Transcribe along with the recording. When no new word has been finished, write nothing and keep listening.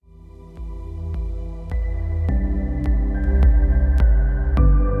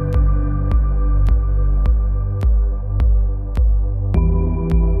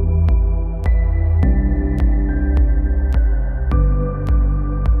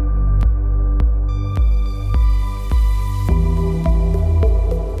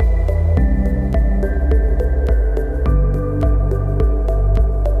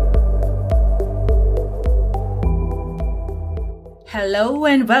Hello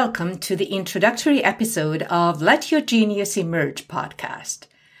and welcome to the introductory episode of Let Your Genius Emerge podcast.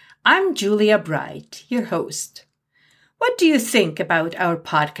 I'm Julia Bright, your host. What do you think about our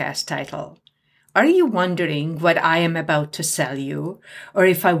podcast title? Are you wondering what I am about to sell you, or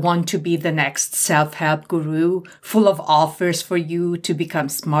if I want to be the next self-help guru full of offers for you to become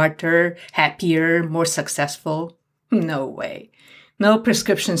smarter, happier, more successful? No way. No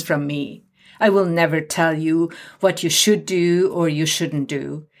prescriptions from me. I will never tell you what you should do or you shouldn't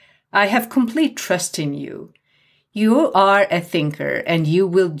do. I have complete trust in you. You are a thinker and you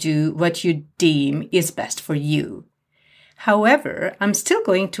will do what you deem is best for you. However, I'm still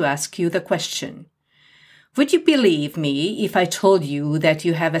going to ask you the question. Would you believe me if I told you that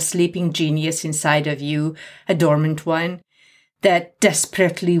you have a sleeping genius inside of you, a dormant one, that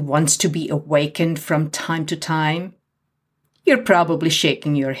desperately wants to be awakened from time to time? You're probably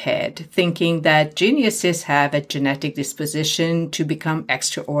shaking your head, thinking that geniuses have a genetic disposition to become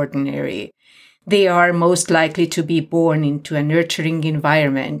extraordinary. They are most likely to be born into a nurturing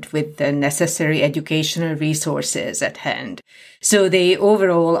environment with the necessary educational resources at hand. So they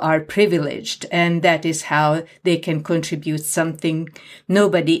overall are privileged, and that is how they can contribute something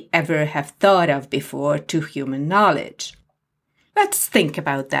nobody ever have thought of before to human knowledge. Let's think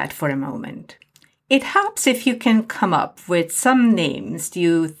about that for a moment. It helps if you can come up with some names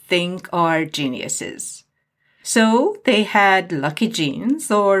you think are geniuses. So they had lucky genes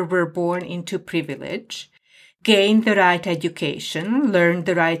or were born into privilege, gained the right education, learned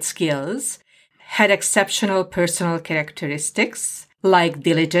the right skills, had exceptional personal characteristics like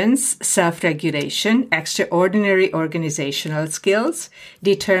diligence, self-regulation, extraordinary organizational skills,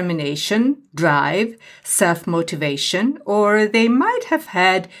 determination, drive, self-motivation, or they might have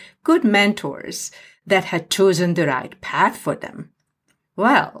had good mentors that had chosen the right path for them.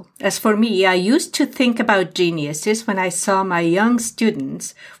 Well, as for me, I used to think about geniuses when I saw my young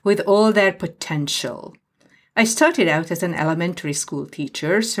students with all their potential. I started out as an elementary school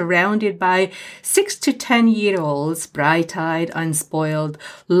teacher, surrounded by 6 to 10-year-olds, bright-eyed, unspoiled,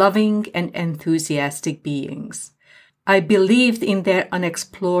 loving, and enthusiastic beings. I believed in their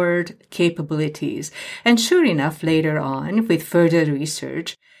unexplored capabilities, and sure enough, later on, with further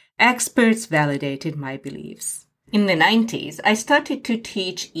research, experts validated my beliefs. In the 90s, I started to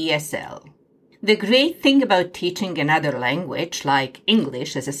teach ESL. The great thing about teaching another language, like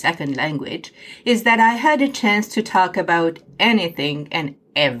English as a second language, is that I had a chance to talk about anything and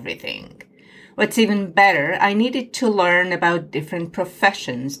everything. What's even better, I needed to learn about different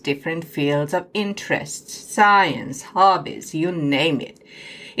professions, different fields of interest, science, hobbies, you name it.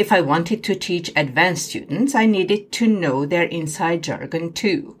 If I wanted to teach advanced students, I needed to know their inside jargon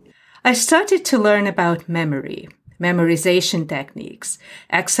too. I started to learn about memory, memorization techniques,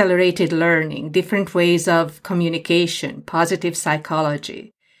 accelerated learning, different ways of communication, positive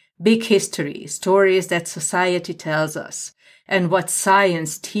psychology, big history, stories that society tells us, and what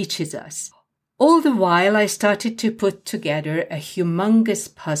science teaches us. All the while, I started to put together a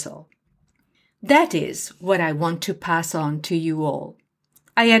humongous puzzle. That is what I want to pass on to you all.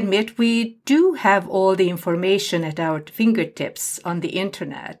 I admit we do have all the information at our fingertips on the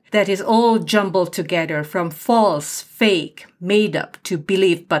internet that is all jumbled together from false, fake, made up to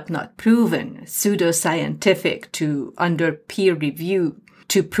believed but not proven, pseudoscientific to under peer review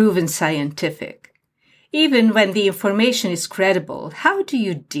to proven scientific. Even when the information is credible, how do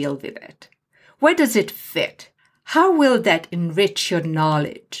you deal with it? Where does it fit? How will that enrich your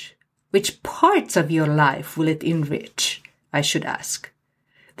knowledge? Which parts of your life will it enrich? I should ask.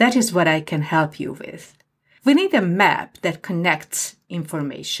 That is what I can help you with. We need a map that connects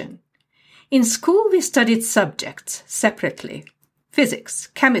information. In school, we studied subjects separately. Physics,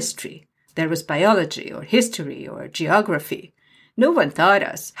 chemistry. There was biology or history or geography. No one taught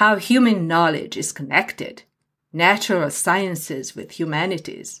us how human knowledge is connected. Natural sciences with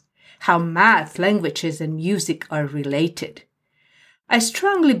humanities. How math, languages, and music are related. I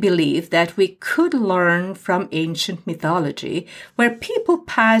strongly believe that we could learn from ancient mythology, where people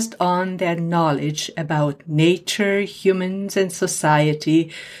passed on their knowledge about nature, humans, and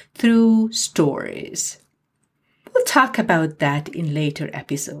society through stories. We'll talk about that in later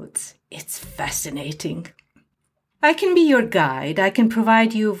episodes. It's fascinating. I can be your guide. I can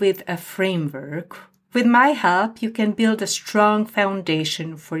provide you with a framework. With my help, you can build a strong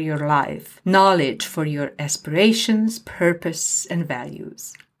foundation for your life, knowledge for your aspirations, purpose, and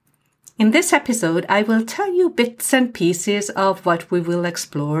values. In this episode, I will tell you bits and pieces of what we will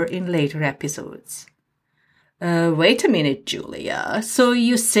explore in later episodes. Wait a minute, Julia. So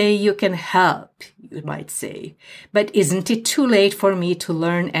you say you can help, you might say. But isn't it too late for me to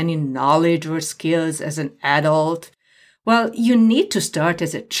learn any knowledge or skills as an adult? Well, you need to start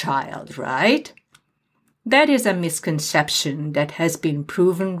as a child, right? That is a misconception that has been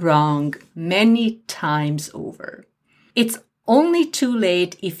proven wrong many times over. It's only too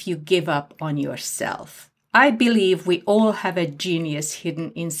late if you give up on yourself. I believe we all have a genius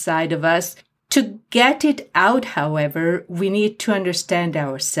hidden inside of us. To get it out, however, we need to understand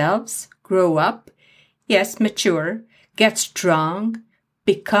ourselves, grow up, yes, mature, get strong,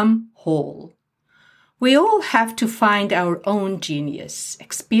 become whole. We all have to find our own genius,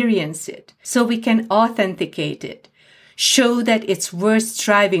 experience it, so we can authenticate it, show that it's worth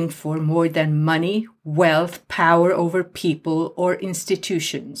striving for more than money, wealth, power over people or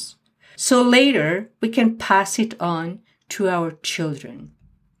institutions. So later, we can pass it on to our children.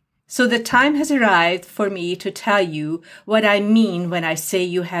 So the time has arrived for me to tell you what I mean when I say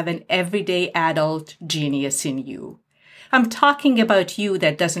you have an everyday adult genius in you. I'm talking about you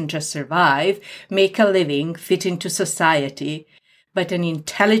that doesn't just survive, make a living, fit into society, but an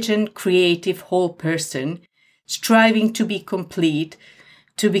intelligent, creative, whole person, striving to be complete,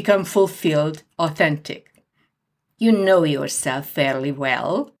 to become fulfilled, authentic. You know yourself fairly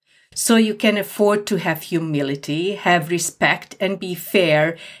well, so you can afford to have humility, have respect, and be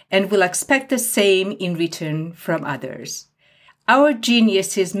fair, and will expect the same in return from others. Our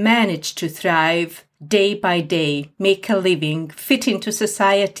geniuses manage to thrive day by day, make a living, fit into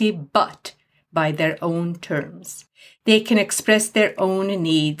society, but by their own terms. They can express their own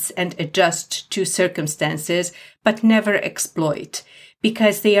needs and adjust to circumstances, but never exploit,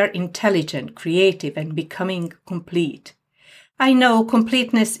 because they are intelligent, creative, and becoming complete. I know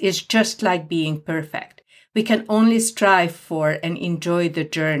completeness is just like being perfect. We can only strive for and enjoy the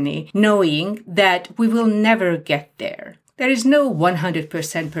journey, knowing that we will never get there. There is no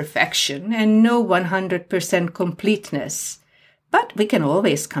 100% perfection and no 100% completeness, but we can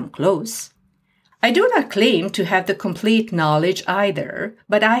always come close. I do not claim to have the complete knowledge either,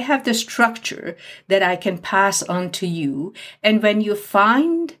 but I have the structure that I can pass on to you, and when you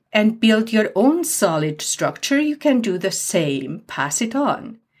find and build your own solid structure, you can do the same, pass it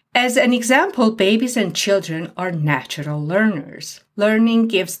on. As an example, babies and children are natural learners. Learning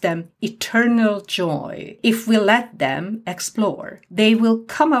gives them eternal joy. If we let them explore, they will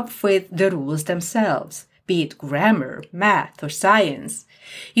come up with the rules themselves, be it grammar, math, or science.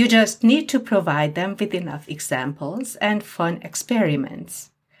 You just need to provide them with enough examples and fun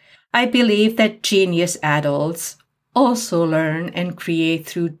experiments. I believe that genius adults also learn and create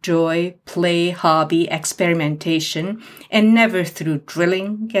through joy, play, hobby, experimentation, and never through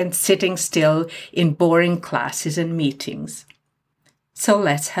drilling and sitting still in boring classes and meetings. So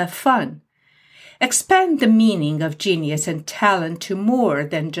let's have fun. Expand the meaning of genius and talent to more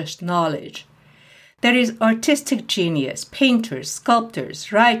than just knowledge. There is artistic genius, painters,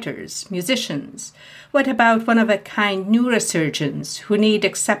 sculptors, writers, musicians. What about one-of-a-kind neurosurgeons who need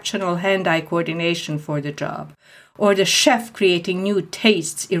exceptional hand-eye coordination for the job? Or the chef creating new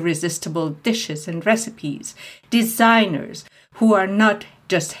tastes, irresistible dishes and recipes? Designers who are not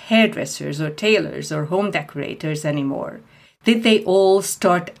just hairdressers or tailors or home decorators anymore. Did they all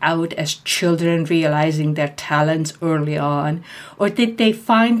start out as children realizing their talents early on, or did they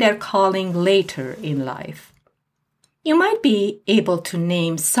find their calling later in life? You might be able to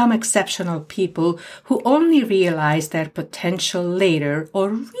name some exceptional people who only realized their potential later or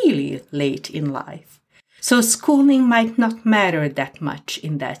really late in life. So schooling might not matter that much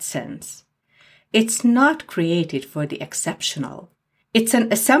in that sense. It's not created for the exceptional. It's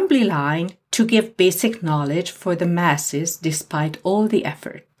an assembly line to give basic knowledge for the masses despite all the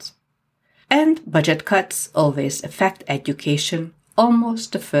efforts. And budget cuts always affect education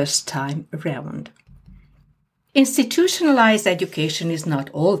almost the first time around. Institutionalized education is not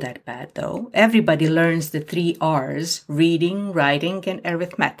all that bad, though. Everybody learns the 3 R's, reading, writing, and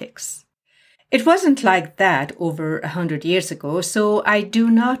arithmetics. It wasn't like that over 100 years ago, so I do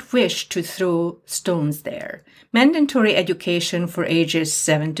not wish to throw stones there. Mandatory education for ages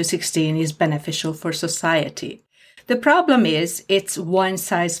 7 to 16 is beneficial for society. The problem is it's one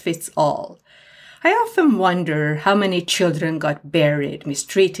size fits all. I often wonder how many children got buried,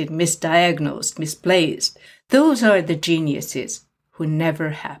 mistreated, misdiagnosed, misplaced. Those are the geniuses who never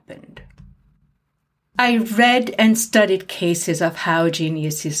happened. I read and studied cases of how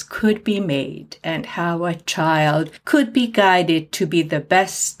geniuses could be made and how a child could be guided to be the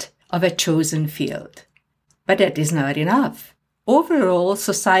best of a chosen field. But that is not enough. Overall,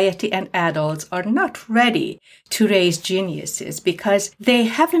 society and adults are not ready to raise geniuses because they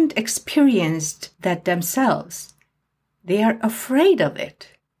haven't experienced that themselves. They are afraid of it.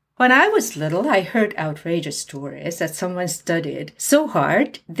 When I was little, I heard outrageous stories that someone studied so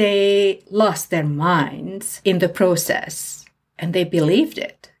hard they lost their minds in the process, and they believed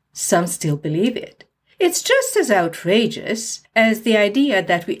it. Some still believe it. It's just as outrageous as the idea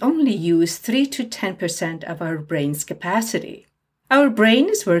that we only use 3 to 10% of our brain's capacity. Our brain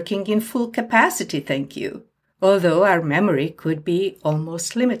is working in full capacity, thank you, although our memory could be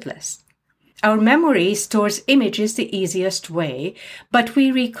almost limitless. Our memory stores images the easiest way, but we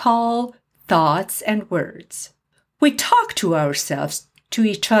recall thoughts and words. We talk to ourselves, to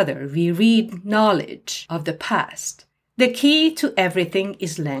each other. We read knowledge of the past. The key to everything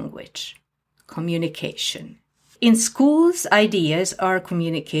is language, communication. In schools, ideas are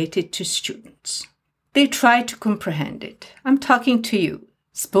communicated to students. They try to comprehend it. I'm talking to you.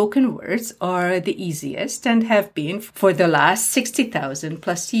 Spoken words are the easiest and have been for the last 60,000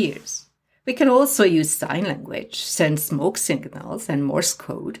 plus years. We can also use sign language, send smoke signals, and Morse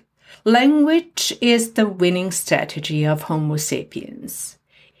code. Language is the winning strategy of Homo sapiens.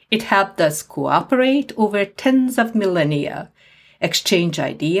 It helped us cooperate over tens of millennia, exchange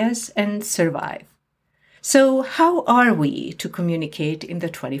ideas, and survive. So how are we to communicate in the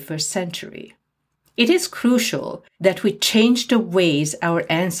 21st century? It is crucial that we change the ways our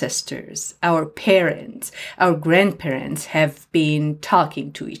ancestors, our parents, our grandparents have been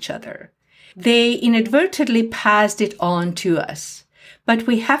talking to each other. They inadvertently passed it on to us, but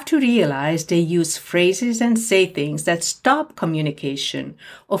we have to realize they use phrases and say things that stop communication,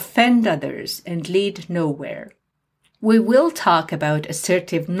 offend others, and lead nowhere. We will talk about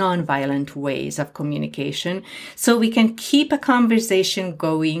assertive, nonviolent ways of communication so we can keep a conversation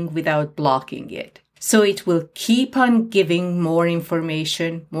going without blocking it. So it will keep on giving more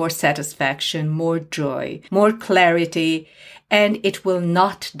information, more satisfaction, more joy, more clarity, and it will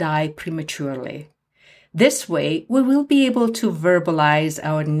not die prematurely. This way, we will be able to verbalize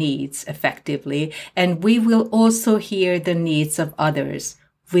our needs effectively, and we will also hear the needs of others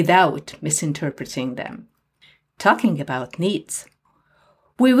without misinterpreting them. Talking about needs,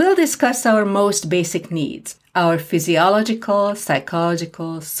 we will discuss our most basic needs, our physiological,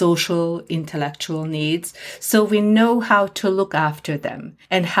 psychological, social, intellectual needs, so we know how to look after them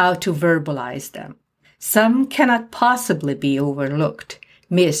and how to verbalize them. Some cannot possibly be overlooked,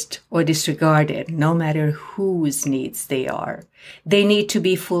 missed, or disregarded, no matter whose needs they are. They need to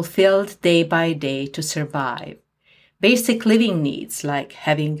be fulfilled day by day to survive. Basic living needs like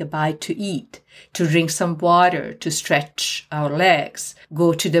having a bite to eat, to drink some water, to stretch our legs,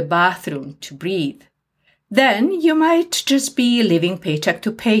 go to the bathroom, to breathe. Then you might just be living paycheck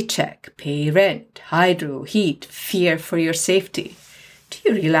to paycheck, pay rent, hydro, heat, fear for your safety. Do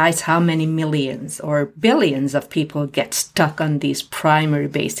you realize how many millions or billions of people get stuck on these primary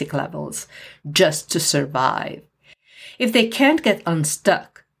basic levels just to survive? If they can't get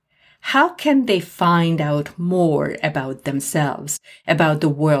unstuck, how can they find out more about themselves, about the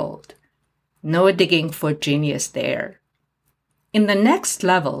world? No digging for genius there. In the next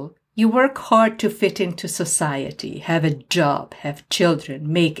level, you work hard to fit into society, have a job, have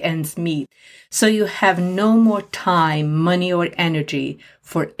children, make ends meet, so you have no more time, money, or energy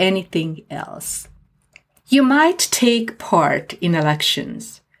for anything else. You might take part in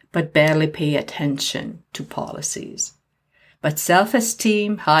elections, but barely pay attention to policies. But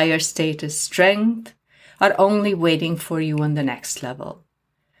self-esteem, higher status, strength are only waiting for you on the next level.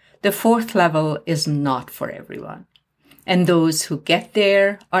 The fourth level is not for everyone. And those who get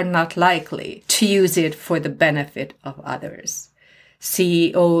there are not likely to use it for the benefit of others.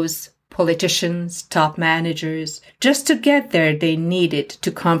 CEOs, politicians, top managers, just to get there, they needed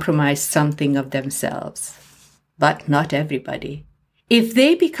to compromise something of themselves. But not everybody. If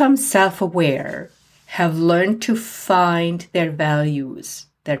they become self-aware, have learned to find their values,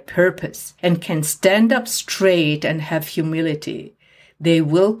 their purpose, and can stand up straight and have humility, they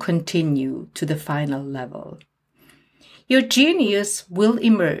will continue to the final level. Your genius will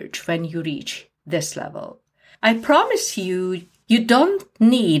emerge when you reach this level. I promise you, you don't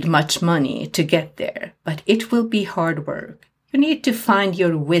need much money to get there, but it will be hard work. You need to find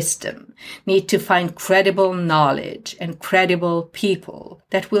your wisdom, need to find credible knowledge and credible people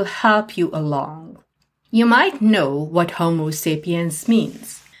that will help you along. You might know what Homo Sapiens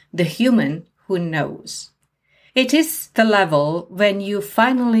means, the human who knows. It is the level when you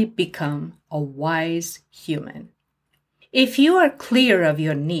finally become a wise human. If you are clear of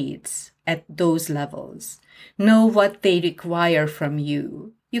your needs at those levels, know what they require from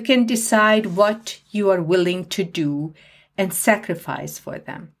you, you can decide what you are willing to do and sacrifice for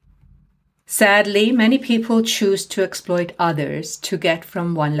them. Sadly, many people choose to exploit others to get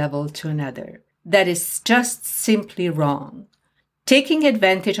from one level to another. That is just simply wrong. Taking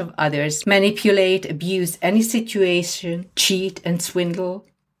advantage of others, manipulate, abuse any situation, cheat and swindle.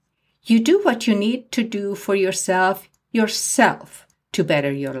 You do what you need to do for yourself to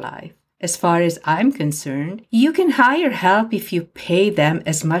better your life. As far as I'm concerned, you can hire help if you pay them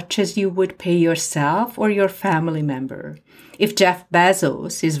as much as you would pay yourself or your family member. If Jeff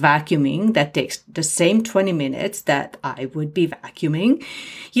Bezos is vacuuming, that takes the same 20 minutes that I would be vacuuming.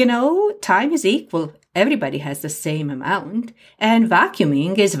 Time is equal. Everybody has the same amount. And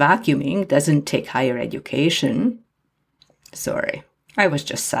vacuuming doesn't take higher education. Sorry, I was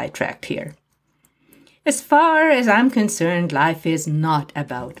just sidetracked here. As far as I'm concerned, life is not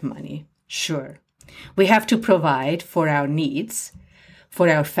about money. Sure, we have to provide for our needs, for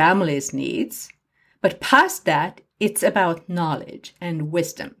our family's needs, but past that, it's about knowledge and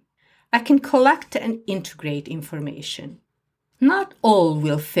wisdom. I can collect and integrate information. Not all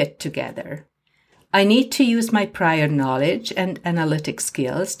will fit together. I need to use my prior knowledge and analytic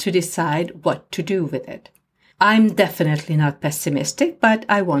skills to decide what to do with it. I'm definitely not pessimistic, but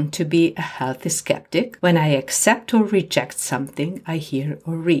I want to be a healthy skeptic when I accept or reject something I hear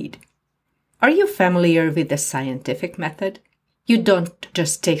or read. Are you familiar with the scientific method? You don't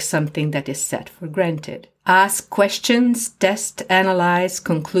just take something that is set for granted. Ask questions, test, analyze,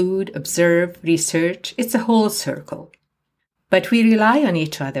 conclude, observe, research. It's a whole circle. But we rely on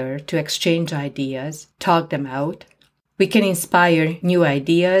each other to exchange ideas, talk them out. We can inspire new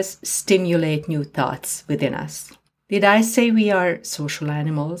ideas, stimulate new thoughts within us. Did I say we are social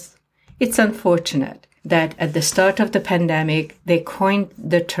animals? It's unfortunate that at the start of the pandemic, they coined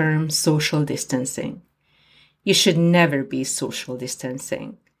the term social distancing. You should never be social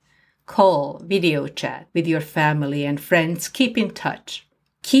distancing. Call, video chat with your family and friends. Keep in touch.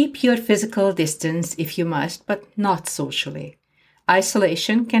 Keep your physical distance if you must, but not socially.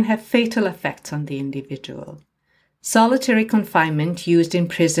 Isolation can have fatal effects on the individual. Solitary confinement used in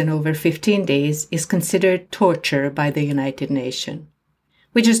prison over 15 days is considered torture by the United Nations.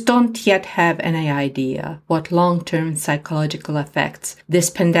 We just don't yet have any idea what long-term psychological effects this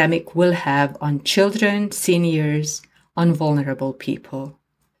pandemic will have on children, seniors, on vulnerable people.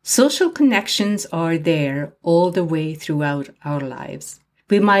 Social connections are there all the way throughout our lives.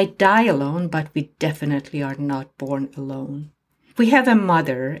 We might die alone, but we definitely are not born alone. We have a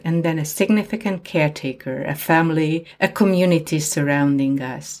mother and then a significant caretaker, a family, a community surrounding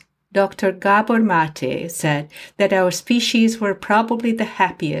us. Dr. Gabor Mate said that our species were probably the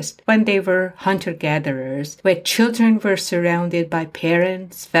happiest when they were hunter-gatherers, where children were surrounded by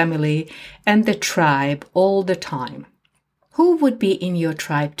parents, family, and the tribe all the time. Who would be in your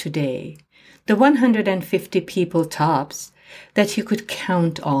tribe today? The 150 people tops that you could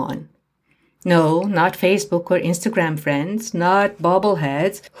count on. No, not Facebook or Instagram friends, not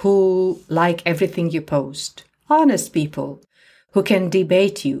bobbleheads who like everything you post. Honest people who can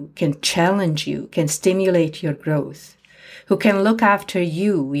debate you, can challenge you, can stimulate your growth, who can look after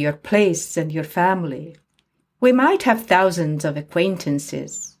you, your place, and your family. We might have thousands of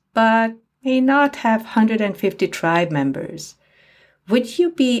acquaintances, but may not have 150 tribe members. Would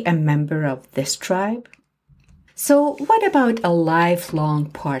you be a member of this tribe? So what about a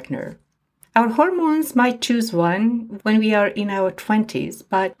lifelong partner? Our hormones might choose one when we are in our 20s,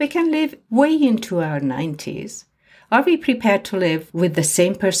 but we can live way into our 90s. Are we prepared to live with the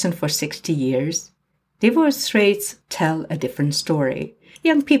same person for 60 years? Divorce rates tell a different story.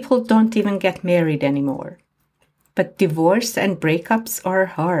 Young people don't even get married anymore. But divorce and breakups are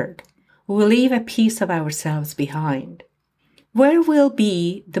hard. We leave a piece of ourselves behind. Where will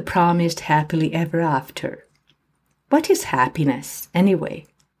be the promised happily ever after? What is happiness, anyway?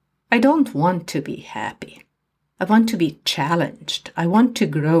 I don't want to be happy. I want to be challenged. I want to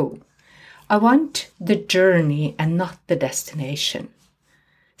grow. I want the journey and not the destination.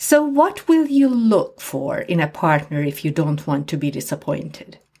 So what will you look for in a partner if you don't want to be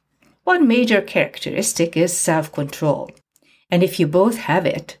disappointed? One major characteristic is self-control. And if you both have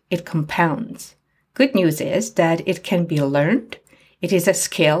it, it compounds. Good news is that it can be learned. It is a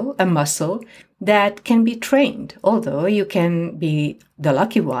skill, a muscle that can be trained, although you can be the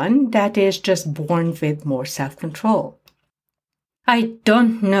lucky one that is just born with more self-control. I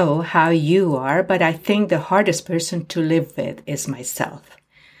don't know how you are, but I think the hardest person to live with is myself.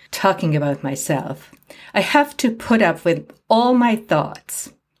 Talking about myself, I have to put up with all my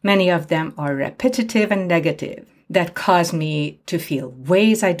thoughts. Many of them are repetitive and negative that cause me to feel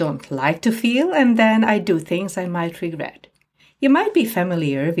ways I don't like to feel, and then I do things I might regret. You might be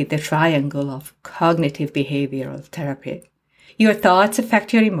familiar with the triangle of cognitive behavioral therapy. Your thoughts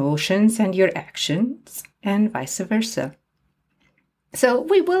affect your emotions and your actions, and vice versa. So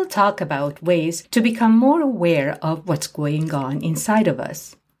we will talk about ways to become more aware of what's going on inside of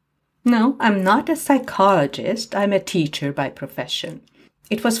us. No, I'm not a psychologist. I'm a teacher by profession.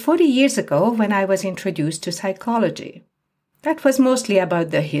 It was 40 years ago when I was introduced to psychology. That was mostly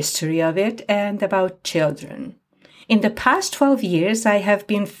about the history of it and about children. In the past 12 years, I have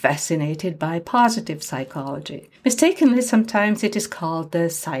been fascinated by positive psychology. Mistakenly, sometimes it is called the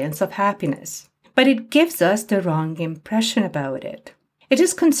science of happiness. But it gives us the wrong impression about it. It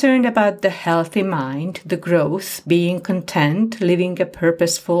is concerned about the healthy mind, the growth, being content, living a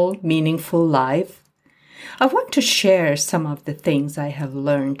purposeful, meaningful life. I want to share some of the things I have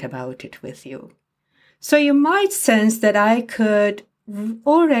learned about it with you. So you might sense that I could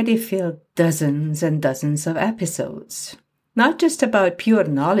already fill dozens and dozens of episodes. Not just about pure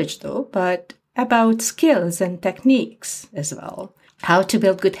knowledge though, but about skills and techniques as well. How to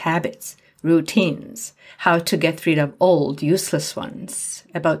build good habits, routines, how to get rid of old, useless ones,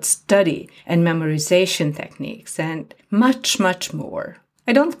 about study and memorization techniques, and much, much more.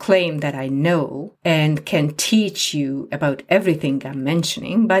 I don't claim that I know and can teach you about everything I'm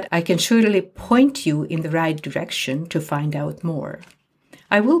mentioning, but I can surely point you in the right direction to find out more.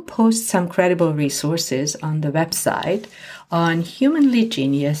 I will post some credible resources on the website on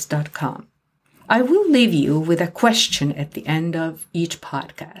humanlygenius.com. I will leave you with a question at the end of each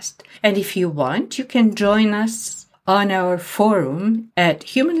podcast. And if you want, you can join us on our forum at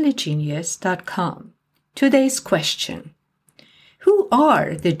humanlygenius.com. Today's question: who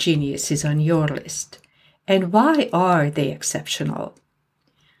are the geniuses on your list? And why are they exceptional?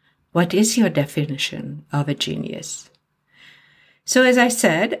 What is your definition of a genius? So as I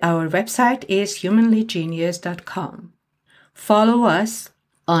said, our website is humanlygenius.com. Follow us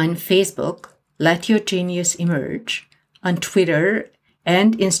on Facebook, Let Your Genius Emerge, on Twitter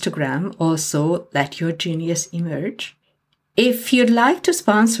and Instagram, also Let Your Genius Emerge. If you'd like to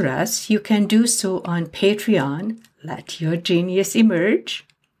sponsor us, you can do so on Patreon, Let Your Genius Emerge.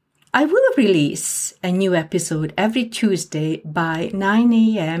 I will release a new episode every Tuesday by 9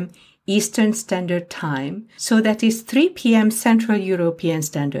 a.m. Eastern Standard Time, so that is 3 p.m. Central European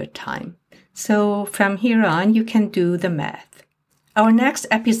Standard Time. So from here on, you can do the math. Our next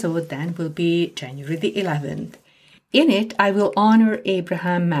episode then will be January the 11th. In it, I will honor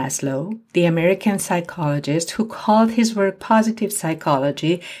Abraham Maslow, the American psychologist who called his work positive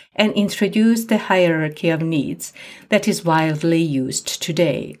psychology and introduced the hierarchy of needs that is widely used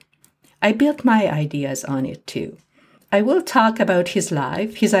today. I built my ideas on it too. I will talk about his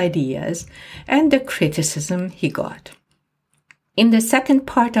life, his ideas, and the criticism he got. In the second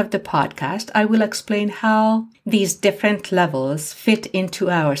part of the podcast, I will explain how these different levels fit into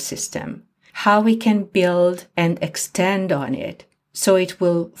our system, how we can build and extend on it so it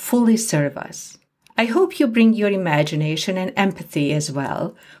will fully serve us. I hope you bring your imagination and empathy as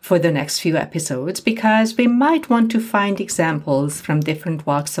well for the next few episodes, because we might want to find examples from different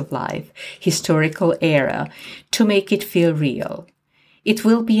walks of life, historical era, to make it feel real. It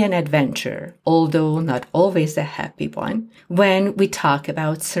will be an adventure, although not always a happy one, when we talk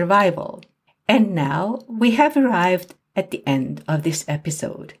about survival. And now we have arrived at the end of this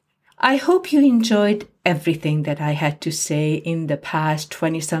episode. I hope you enjoyed everything that I had to say in the past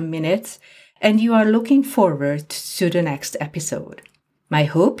 20-some minutes, and you are looking forward to the next episode. My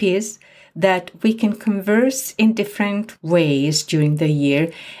hope is that we can converse in different ways during the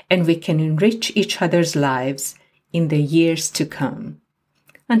year, and we can enrich each other's lives in the years to come.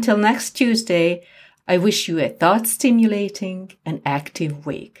 Until next Tuesday, I wish you a thought-stimulating and active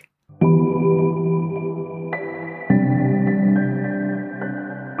week.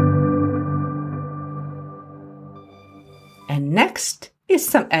 And next is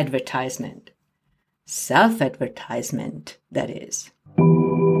some advertisement. Self-advertisement, that is.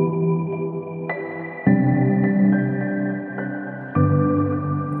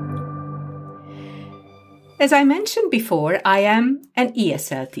 As I mentioned before, I am an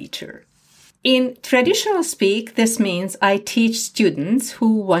ESL teacher. In traditional speak, this means I teach students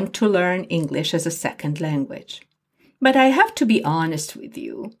who want to learn English as a second language. But I have to be honest with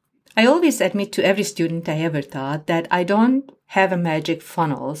you. I always admit to every student I ever taught that I don't have a magic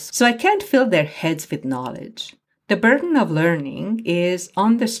funnel, so I can't fill their heads with knowledge. The burden of learning is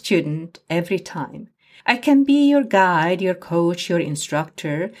on the student every time. I can be your guide, your coach, your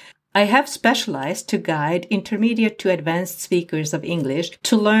instructor. I have specialized to guide intermediate to advanced speakers of English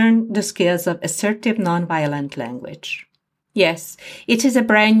to learn the skills of assertive nonviolent language. Yes, it is a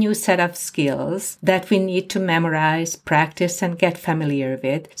brand new set of skills that we need to memorize, practice, and get familiar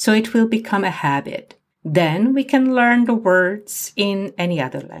with, so it will become a habit. Then we can learn the words in any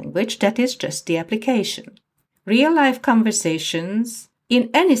other language. That is just the application. Real-life conversations in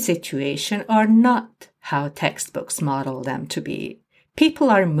any situation are not how textbooks model them to be. People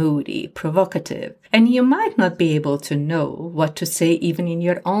are moody, provocative, and you might not be able to know what to say even in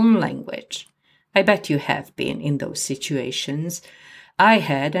your own language. I bet you have been in those situations. I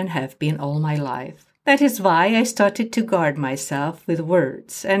had and have been all my life. That is why I started to guard myself with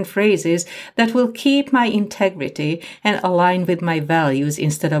words and phrases that will keep my integrity and align with my values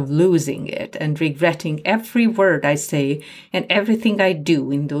instead of losing it and regretting every word I say and everything I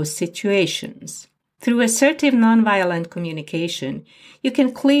do in those situations. Through assertive nonviolent communication, you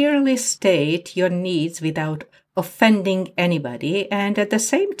can clearly state your needs without offending anybody, and at the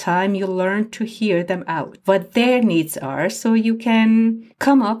same time you learn to hear them out, what their needs are, so you can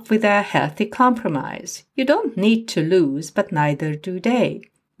come up with a healthy compromise. You don't need to lose, but neither do they.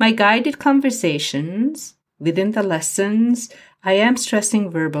 My guided conversations, within the lessons, I am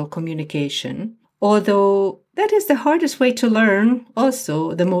stressing verbal communication, although that is the hardest way to learn,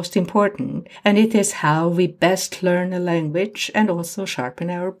 also the most important, and it is how we best learn a language and also sharpen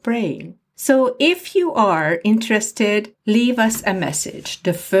our brain. So if you are interested, leave us a message.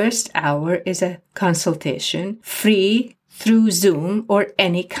 The first hour is a consultation, free through Zoom or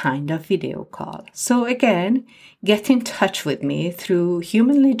any kind of video call. So again, get in touch with me through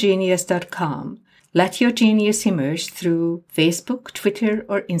humanlygenius.com. Let your genius emerge through Facebook, Twitter,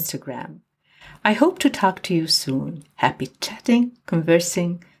 or Instagram. I hope to talk to you soon. Happy chatting,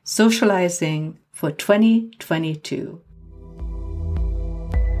 conversing, socializing for 2022.